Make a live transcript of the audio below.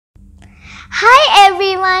Hi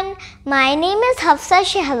everyone, my name is Hafsa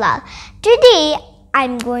Shehlal. Today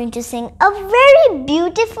I'm going to sing a very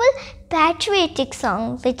beautiful patriotic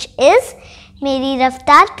song which is Meri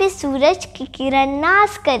Raftaar pe Suraj ki Kiran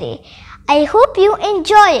Naaz Kare. I hope you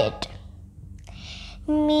enjoy it.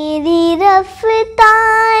 मेरी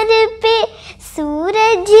रफ्तार पे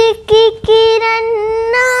सूरज की किरण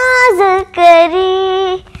नाज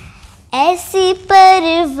करे, ऐसी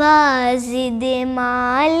परवाज़ दे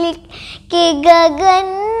मालिक के गगन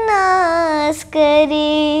नाज करे।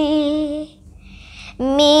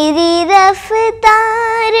 मेरी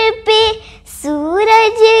रफ्तार पे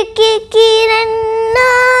सूरज की किरण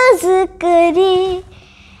नाज करे,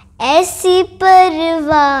 ऐसी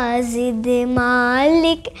परवाज़ दे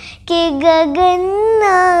मालिक के गगन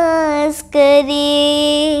नाज करे।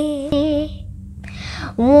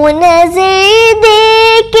 वो नज़र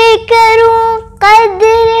दे के करूँ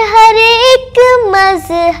कदर हर एक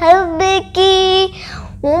मज़हब की,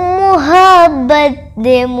 वो मोहब्बत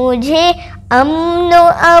दे मुझे अमनो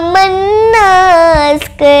अमन नाज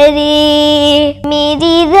करे।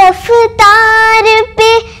 मेरी रफ्तार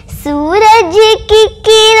पे सूरज की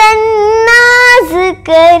किरण नाज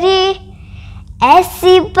करे,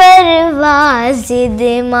 ऐसी परवाज़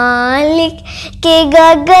दे मालिक के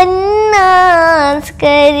गगन नाज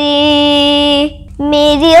करे।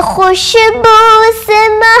 मेरी खुशबू से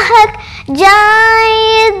महक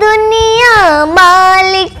जाए दुनिया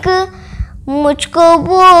मालिक, मुझको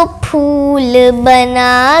वो फूल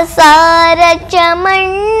बना सारा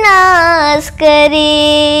चमन नाज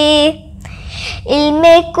करे।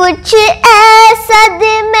 इल्मे कुछ ऐसा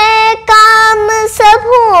दे मैं काम सब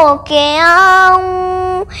हो के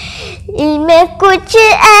आऊं, इल्मे कुछ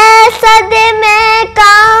ऐसा दे मैं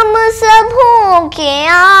काम सब हो के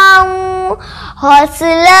आऊं,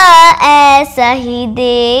 हौसला ऐसा ही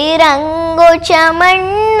दे रंगो चमन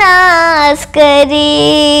नाज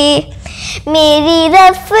करे। मेरी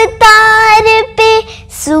रफ्तार पे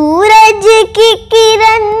सूरज की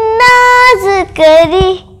किरण नाज करे,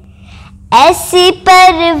 ऐसी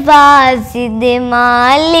परवाज़ दे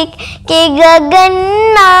मालिक के गगन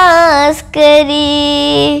नाज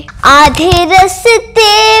करे। आधे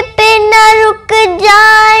रस्ते पे न रुक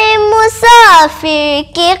जाए मुसाफिर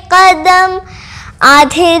के कदम,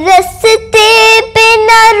 आधे रस्ते पे न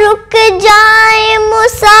रुक जाए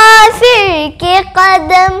मुसाफिर के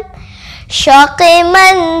कदम, शौक़े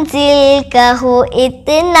मंजिल का हो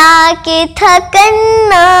इतना कि थकन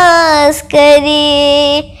नाज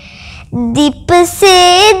करे। दीप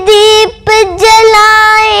से दीप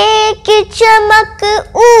जलाए कि चमक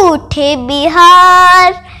उठे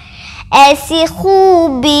बिहार, ऐसी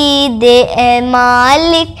खूबी दे ए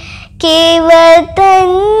मालिक के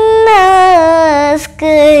वतन नाज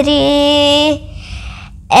करे,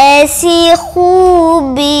 ऐसी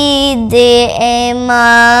खूबी दे ए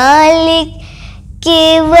मालिक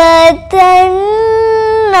के वतन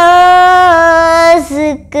नाज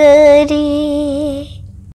करे।